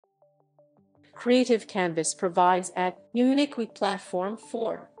Creative Canvas provides a unique platform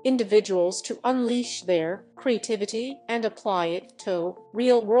for individuals to unleash their creativity and apply it to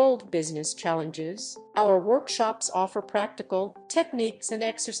real-world business challenges. Our workshops offer practical techniques and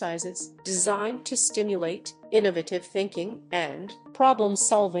exercises designed to stimulate innovative thinking and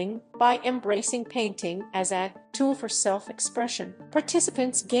problem-solving by embracing painting as a tool for self-expression.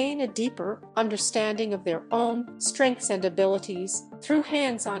 Participants gain a deeper understanding of their own strengths and abilities through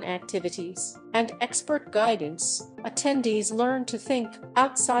hands-on activities and expert guidance. Attendees learn to think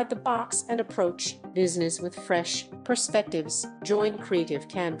outside the box and approach business with fresh perspectives. Join Creative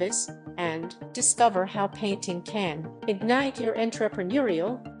Canvas and discover how painting can ignite your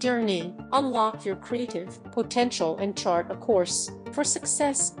entrepreneurial journey, unlock your creative potential, and chart a course for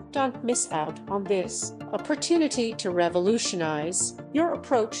success. Don't miss out on this opportunity to revolutionize your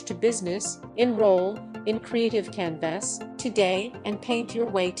approach to business. Enroll in Creative Canvas today and paint your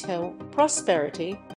way to prosperity.